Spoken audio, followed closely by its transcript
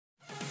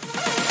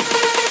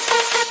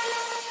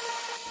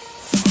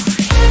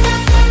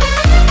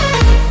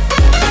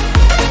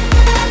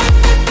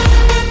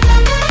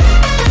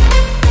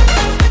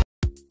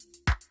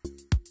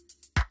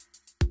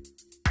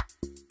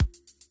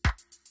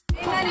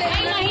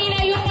Ay, mahina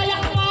yung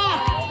palakpak.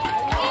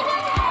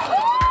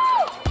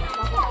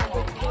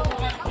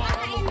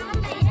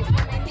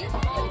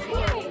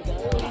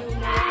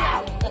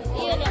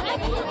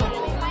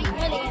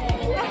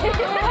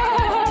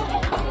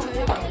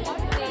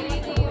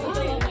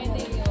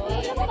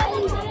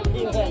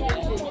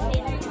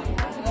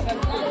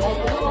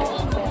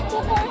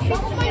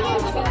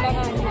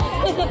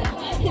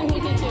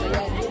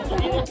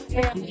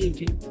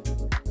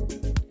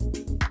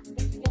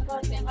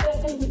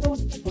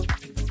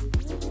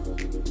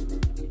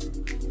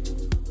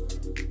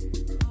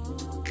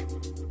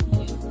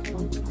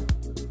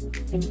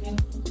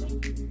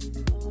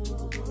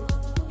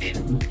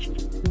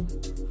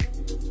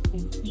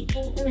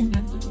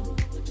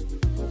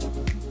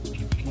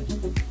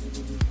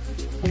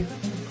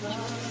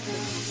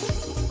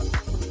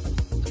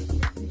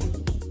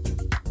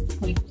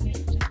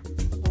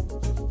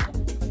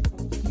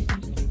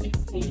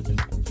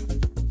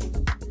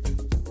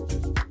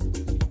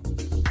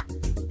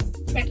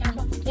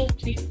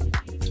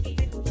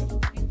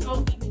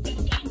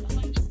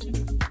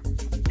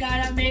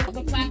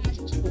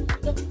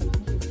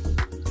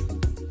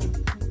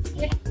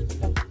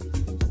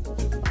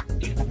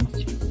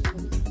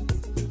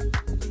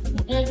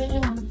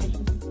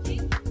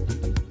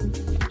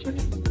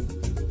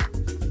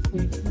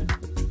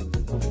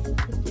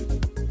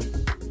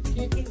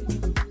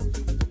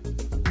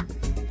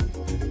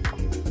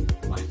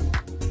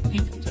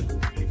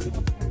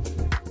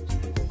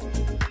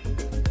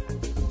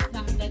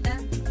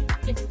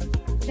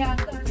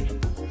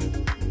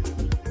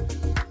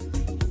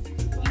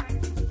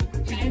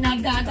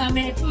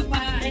 Nagdadami pa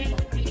pa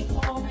eh.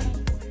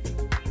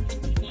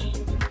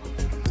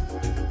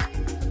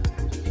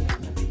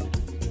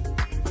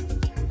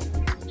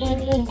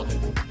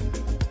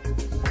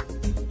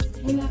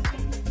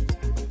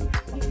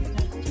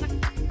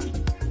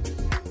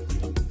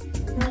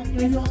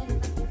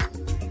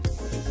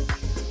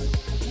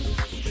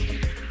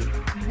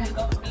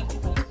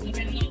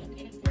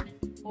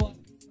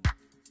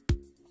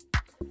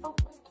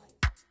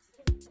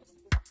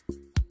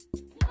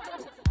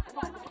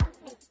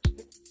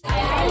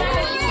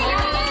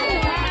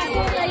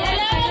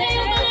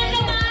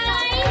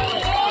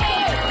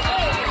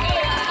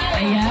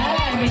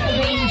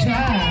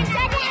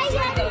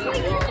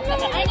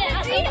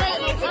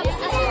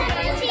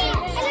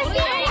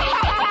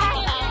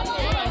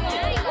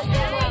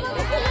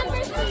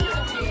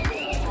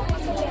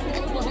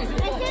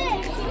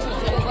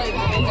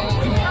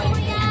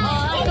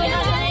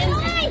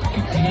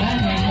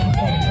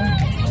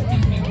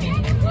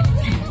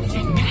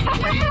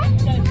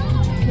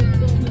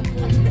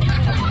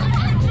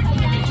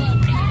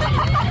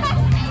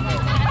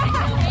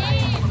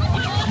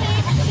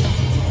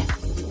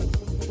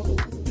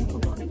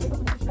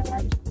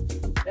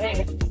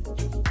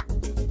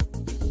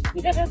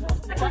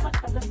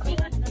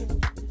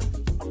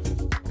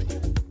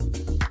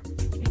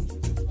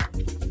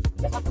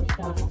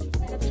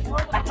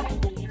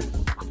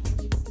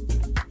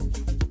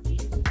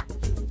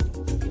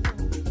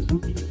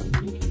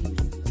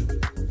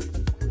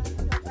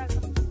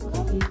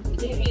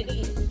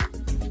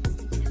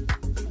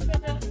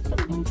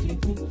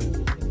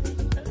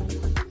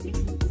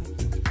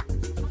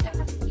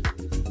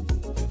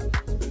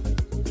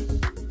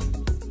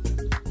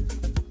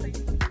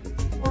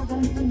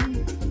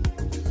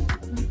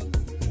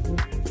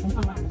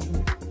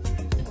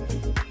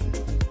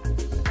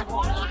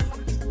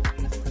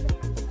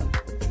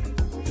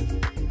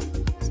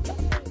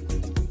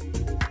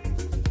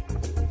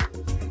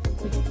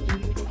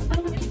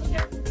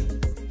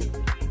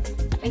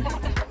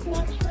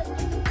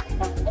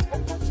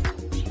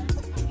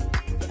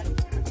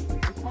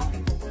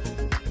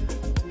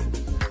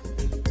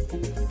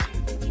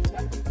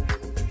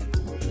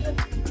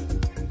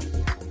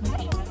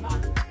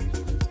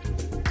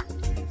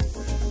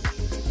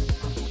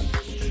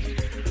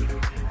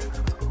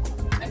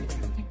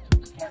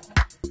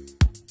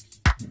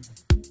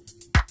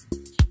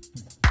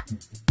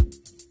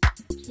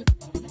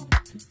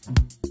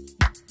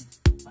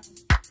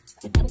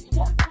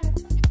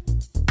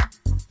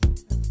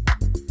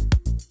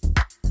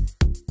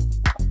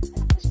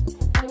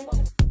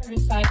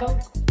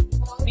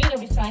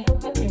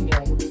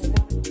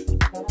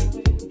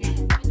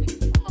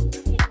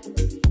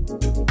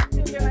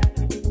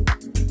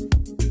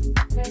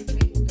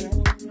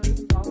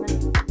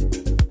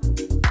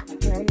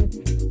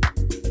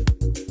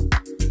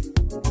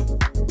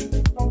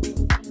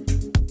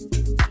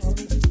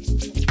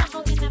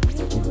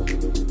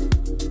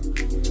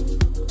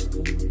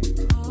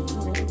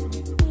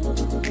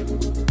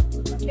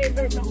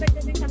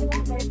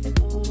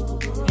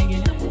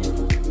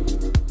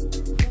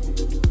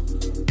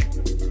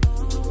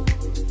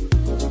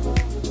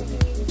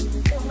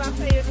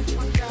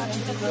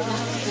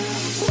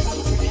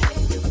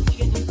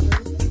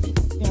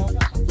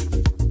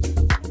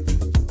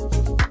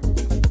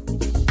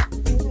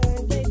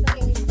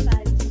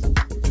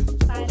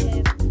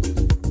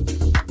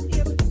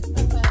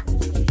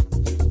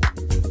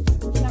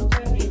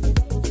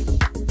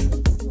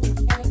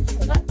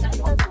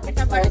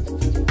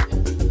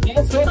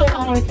 So to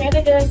our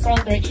candidates on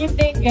their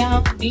evening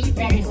gown, be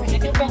very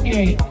significant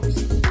areas.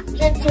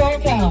 Let's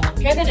welcome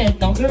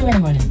candidate number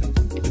 1.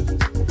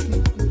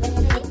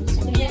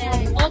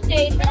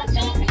 Okay, that's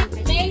all.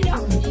 Made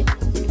up.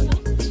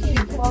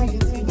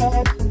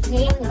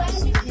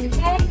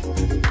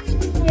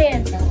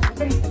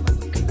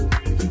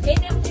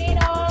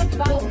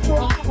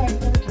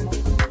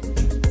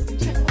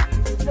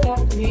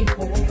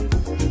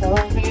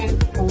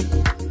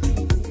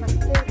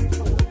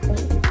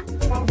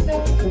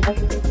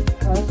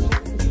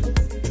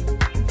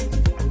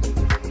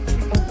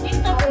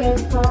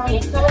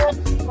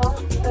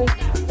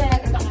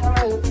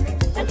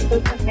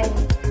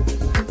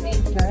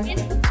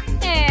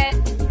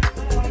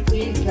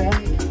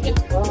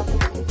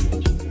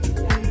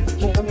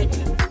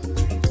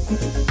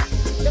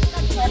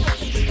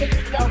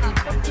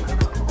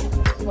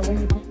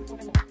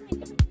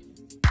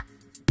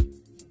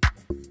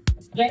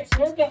 Let's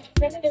look at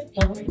candidate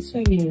number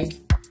 2.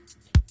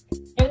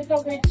 Candidate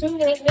number 2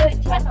 is this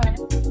time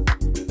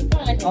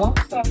all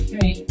soft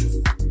drinks.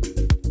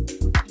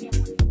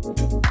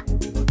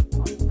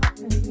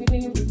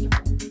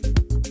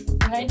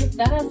 Right,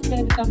 that's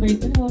candidate number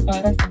 2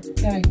 para sa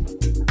kaya.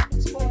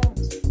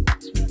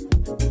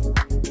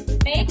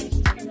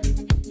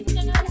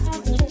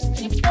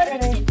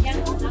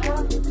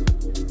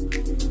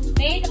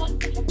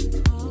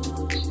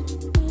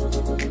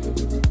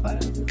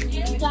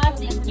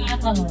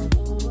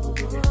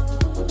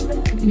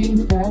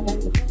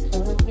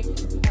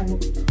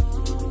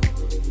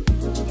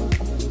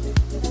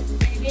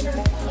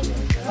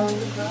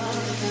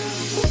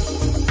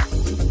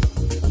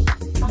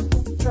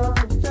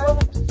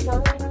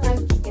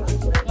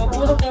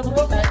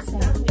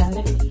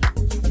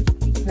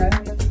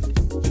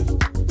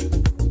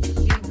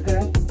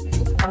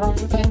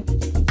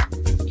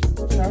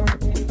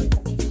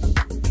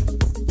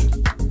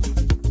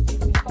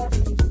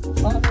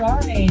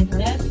 Alright,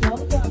 let's go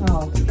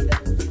now.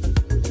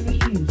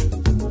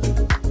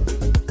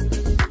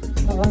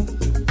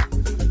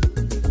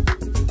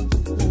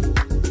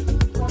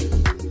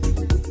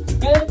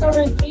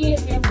 Number 3, we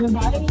have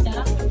providing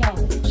that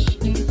couch.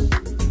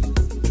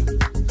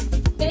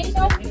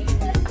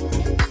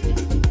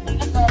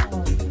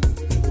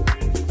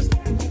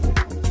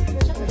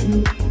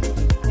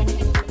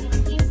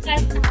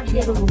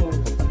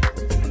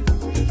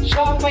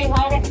 Siya ang may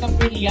harap ng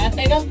pilya,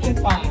 tagang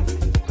pa.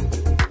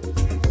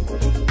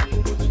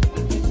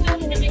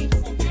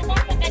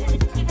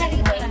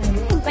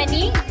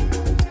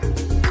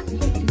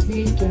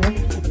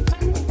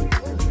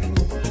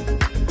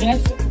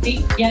 Let's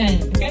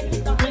begin.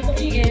 Candidate number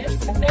 3 is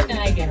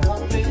Nanaga.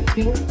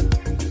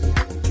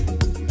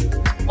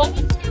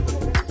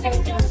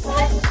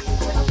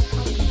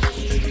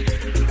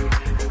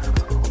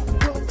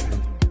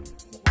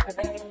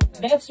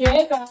 Let's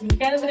welcome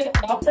candidate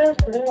number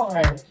 4.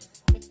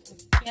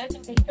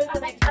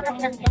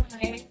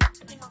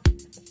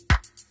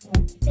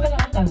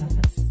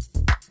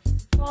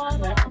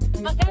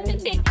 Magandang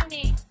din yun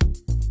eh.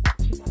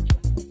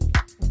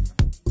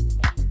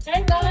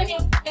 Turn down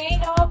yung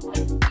pain of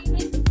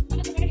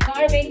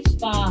garbage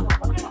pa.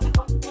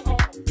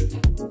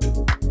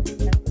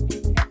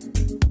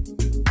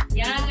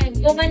 Yan.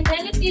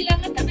 Gumandalat nila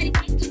ka tamay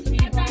dito.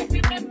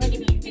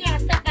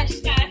 Sa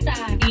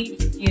kaskata.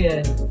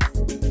 Yes.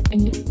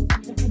 Thank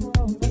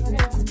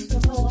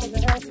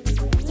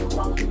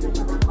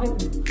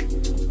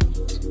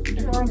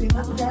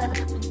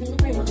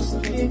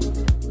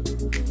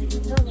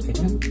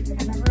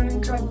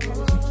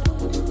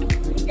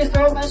you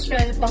so much,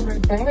 candidate number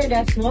 4.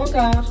 That's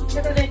welcome.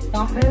 Candidate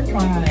number 5.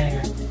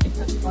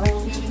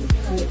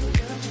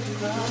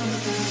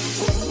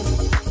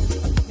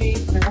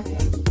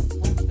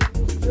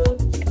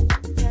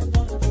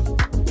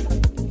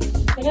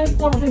 Candidate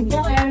number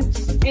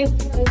 5 is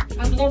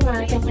ang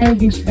naman yung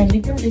garbage pa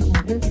dito dito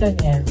dito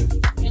niya.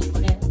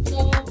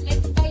 So,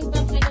 let's try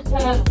back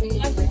na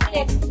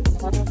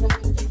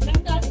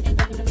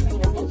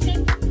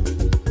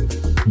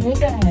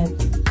Look ahead.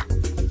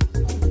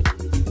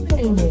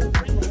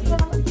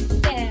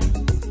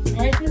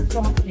 Artist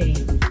Broccoli.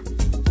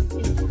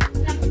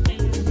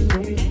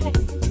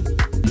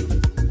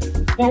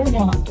 Go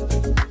on.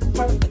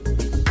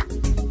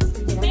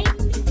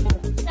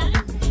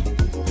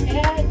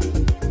 And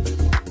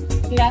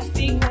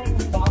plastic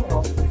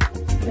bottles.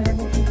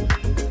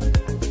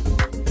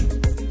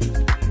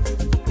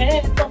 And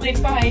ito may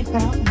pie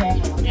from the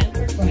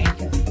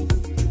enterprise.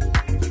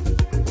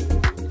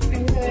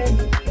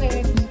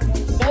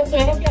 So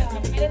look at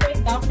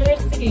candidate number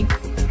 6.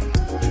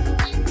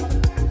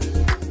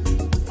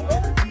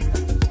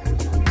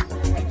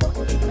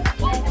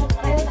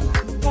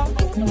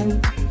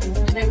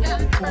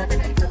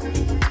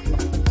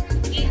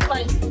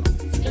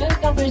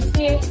 Candidate number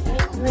 6,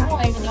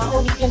 I'm not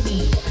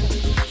legally.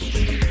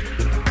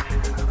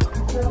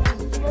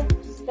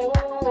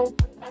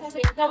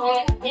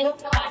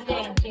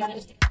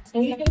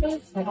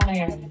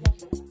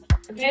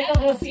 Candidate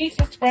number 6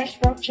 is fresh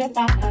from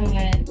Japan.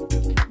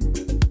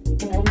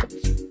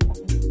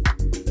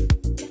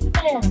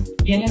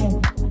 Yeah.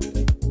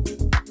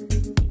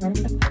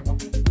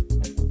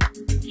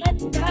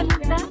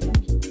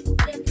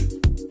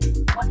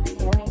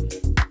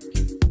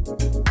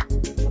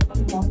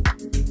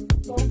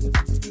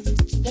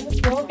 Let's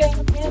go back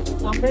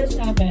to number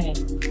 7.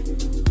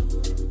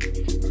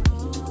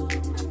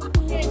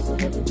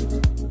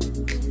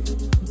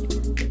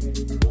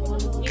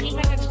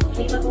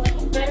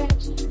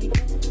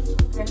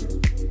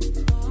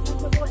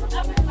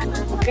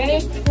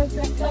 Okay.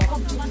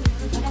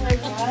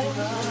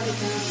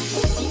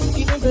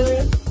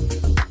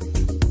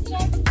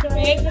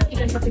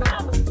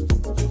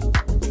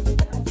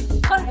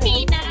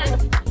 Cortina.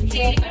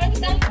 Okay.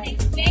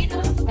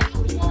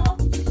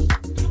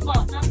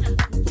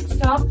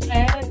 Soft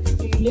and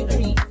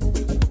lyrics.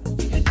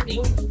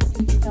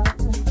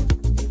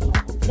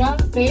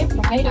 Rock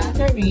paper right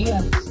after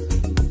reels.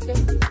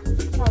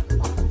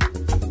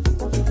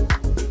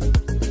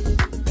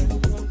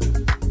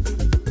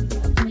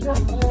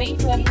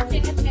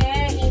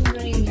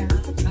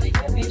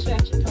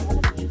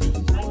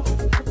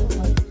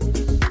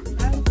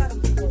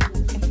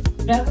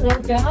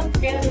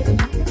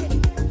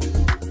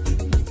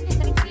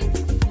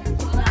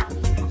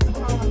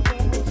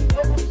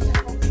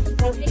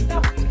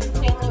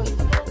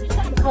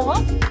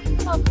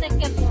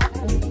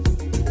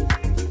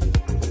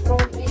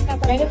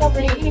 Pwede ka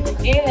piliin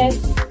is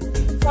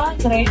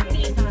Sandre.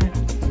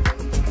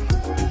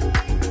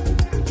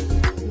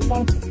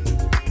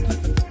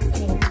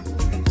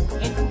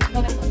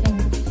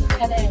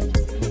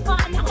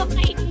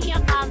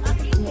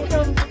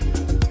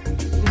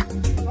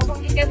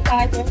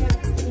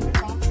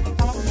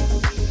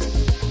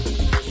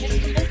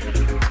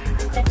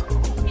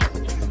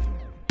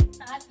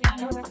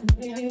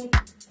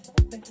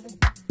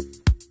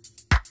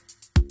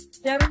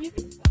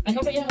 Ano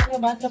ba yung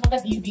naman sa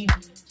mga DVD?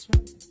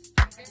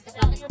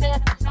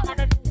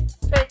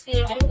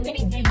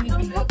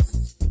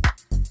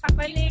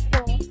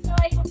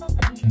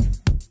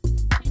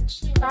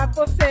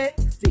 Tapos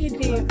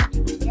CD.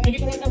 Hindi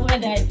ko na mga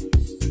dad.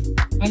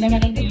 Ano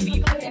naman ang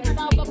DVD?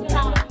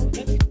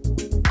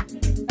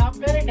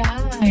 Number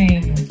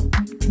 9.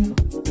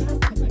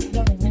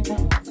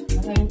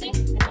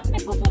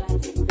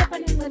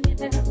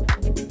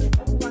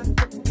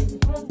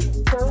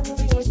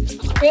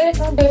 Pero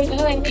number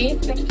 9 is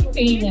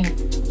Wikipedia.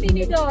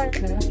 Sinidor.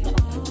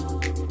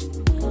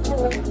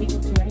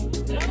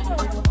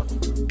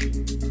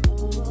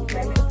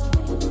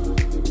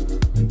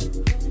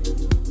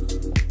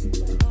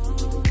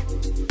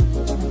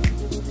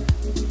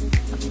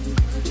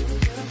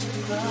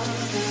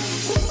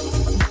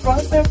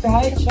 Sponsor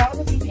by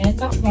Charity and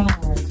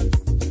McDonald's.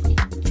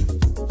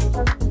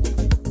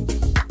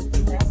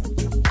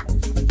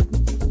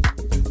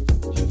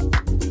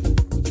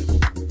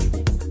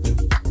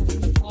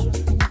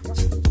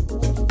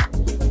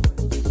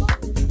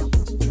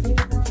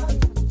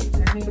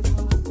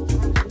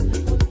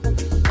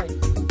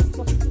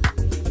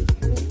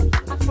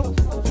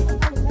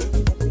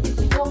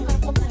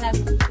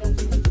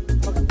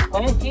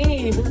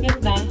 Okay,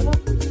 maganda.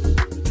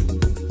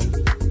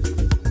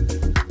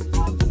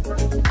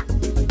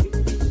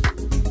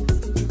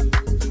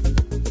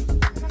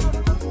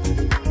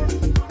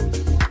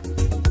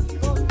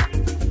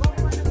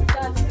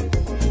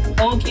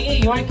 Okay,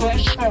 your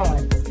question.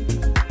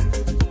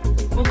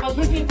 Kung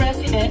magiging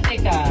presidente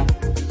ka,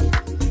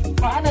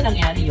 paano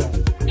nangyari yun?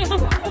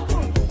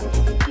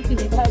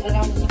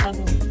 Salamat sa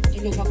tanong.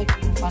 Ilog ako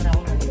yung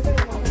panahon.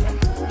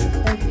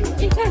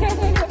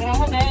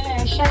 Ako na,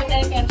 short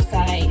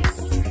exercise.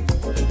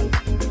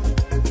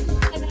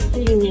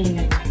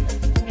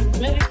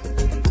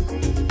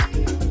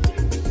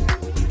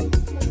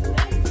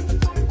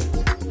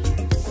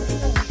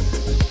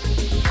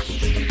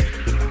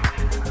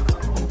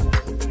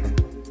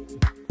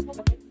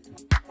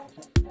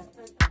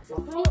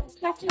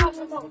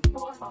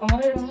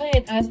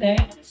 Alright, ate.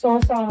 So,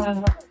 sa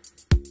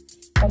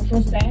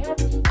pag-present,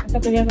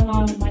 katuloy ng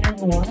mga manang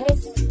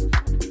awards.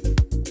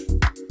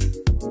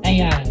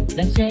 Ayan,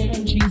 that's your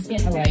cheesy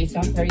and rice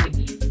after the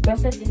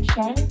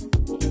presentation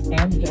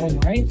and the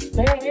awards.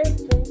 There,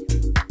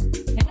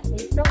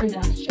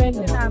 production.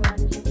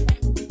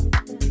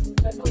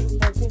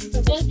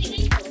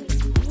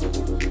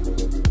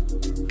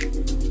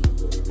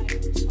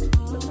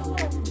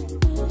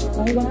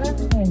 Alright,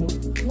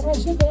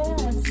 what's your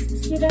best?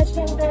 See that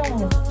show.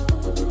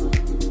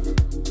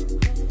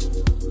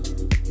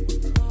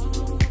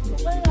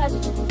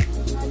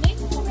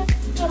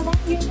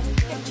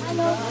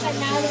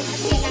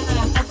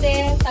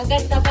 Kasi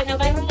tagad na pa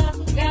naman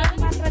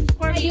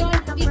ayun,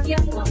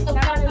 bigyan mo ng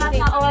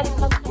pagkakataon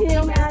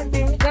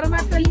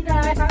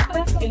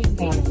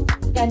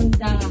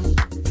ganda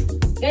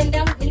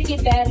gandang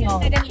Pilipino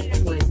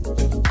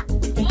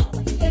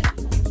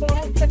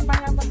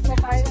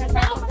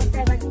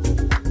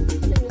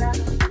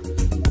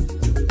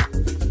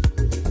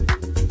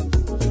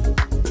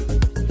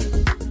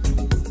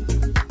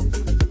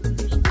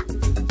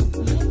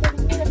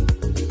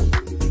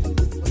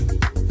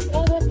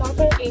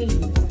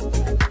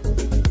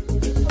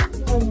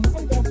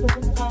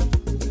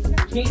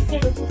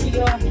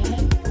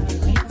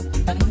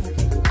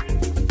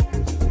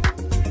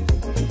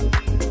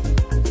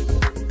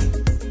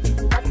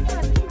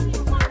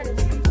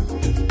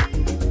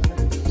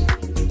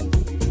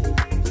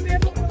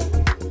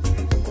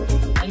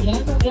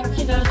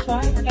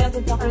Kaya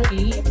ito ka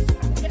lips.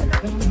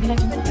 Hindi na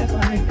naman ka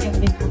parang kaya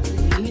ito ka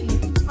lips.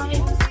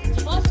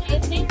 Boss, I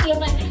think you're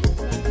right.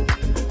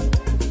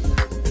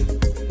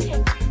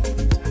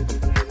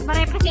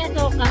 Maray pa siya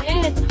ito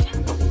kahit.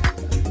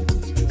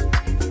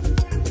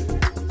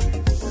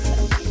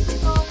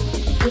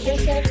 You can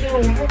send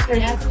your work for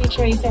Ashley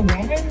Trace and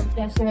Renner.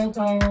 That's what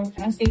called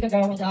Ashley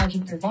Kagawa with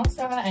Algin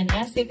Hermosa and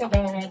Ashley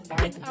Kagawa with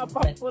Martin.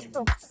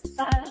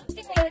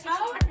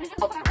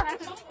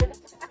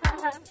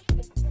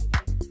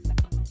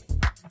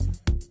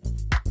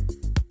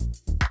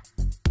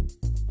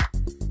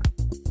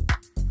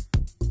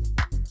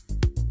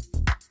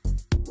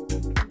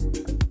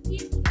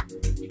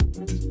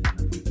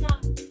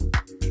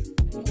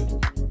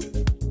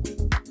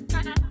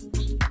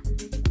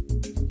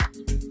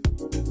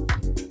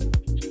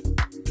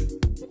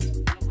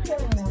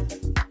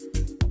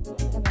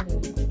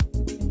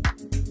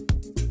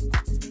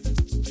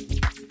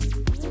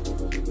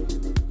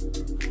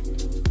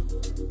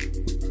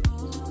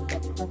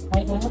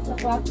 I don't have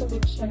to walk to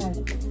which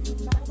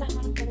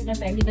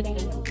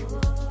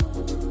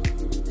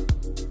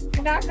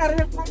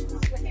Nakakarap lang.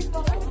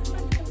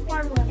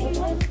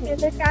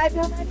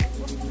 Delikado na.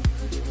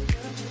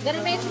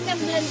 Ganun na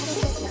blend ko.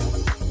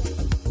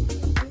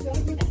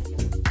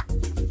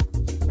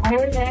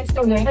 Our next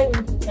away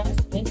is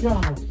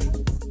Midrock.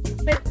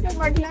 Pwede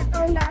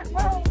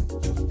maglakaw-lakaw.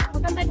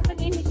 Maganda yung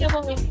pag-init ka mo.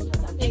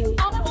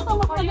 Ano mo ito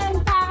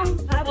magpaganda?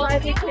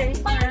 Body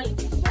cleanser.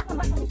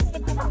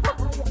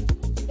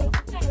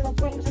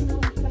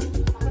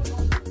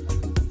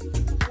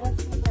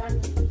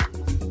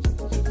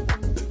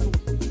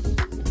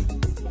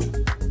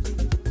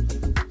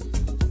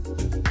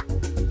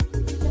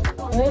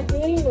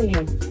 Okay.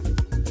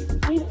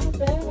 I do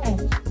that.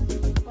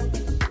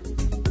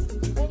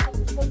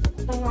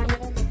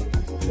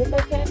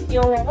 Because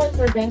you're all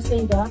for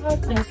dancing that,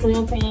 that's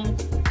looking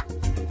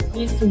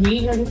is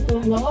weird to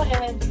know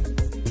and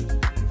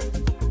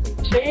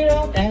cheer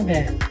up and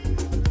then.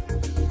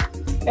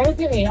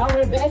 Okay,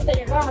 our best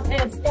at rock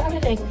and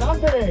static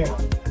number.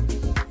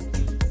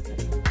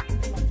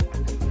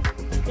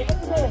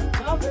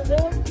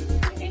 Number.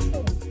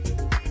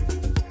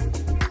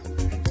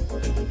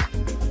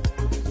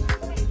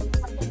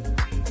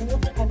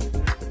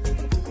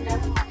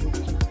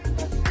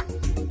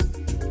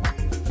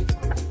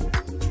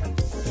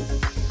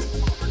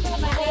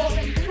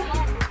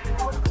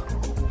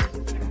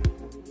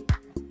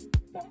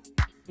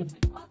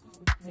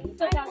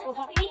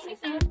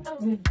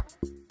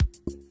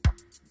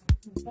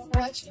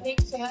 Watch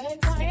makes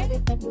sense.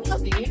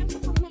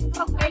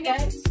 Okay,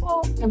 guys.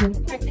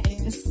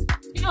 Practice.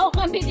 Oo,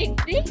 kami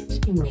dikdik.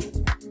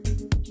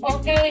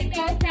 Okay,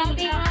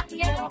 sabi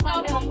yan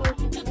ako.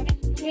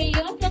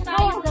 Ngayon, na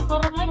tayo sa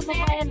koronel mo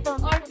kaya ito.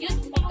 Or yun,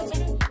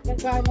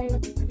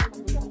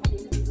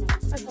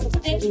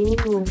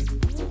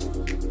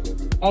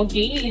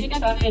 okay, hindi ka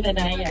tayo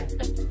nanaya.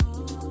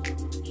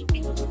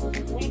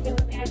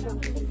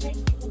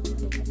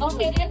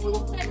 okay, let's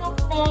look tanong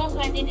mo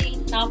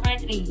candidate number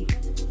 3.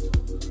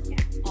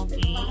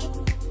 Okay.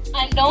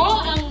 Ano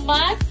ang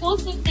mas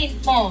susundin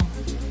mo?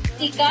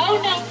 Sigaw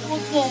ng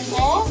puso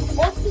mo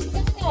o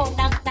sigaw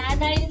ng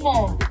nanay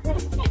mo?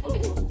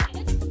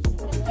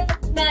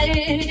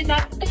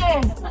 Naiinak to.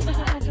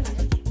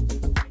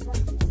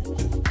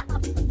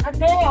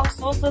 Ano ang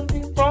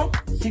susundin ko?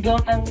 Sigaw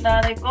ng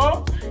nanay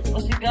ko o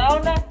sigaw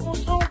ng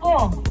puso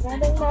ko?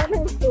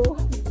 Manang-manang to.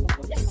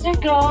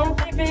 Sigaw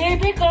ni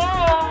baby ko!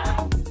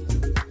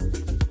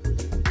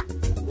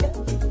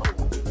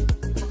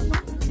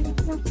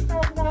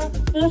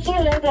 Puso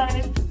lang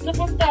dahil sa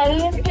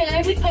pagtalo ni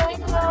baby ko!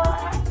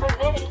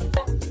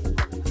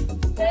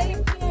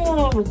 Thank you!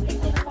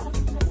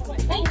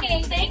 Okay,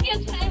 thank you,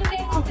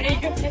 Charlie.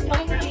 Thank you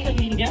for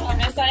coming. I'm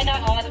gonna sign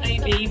out on my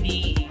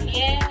baby.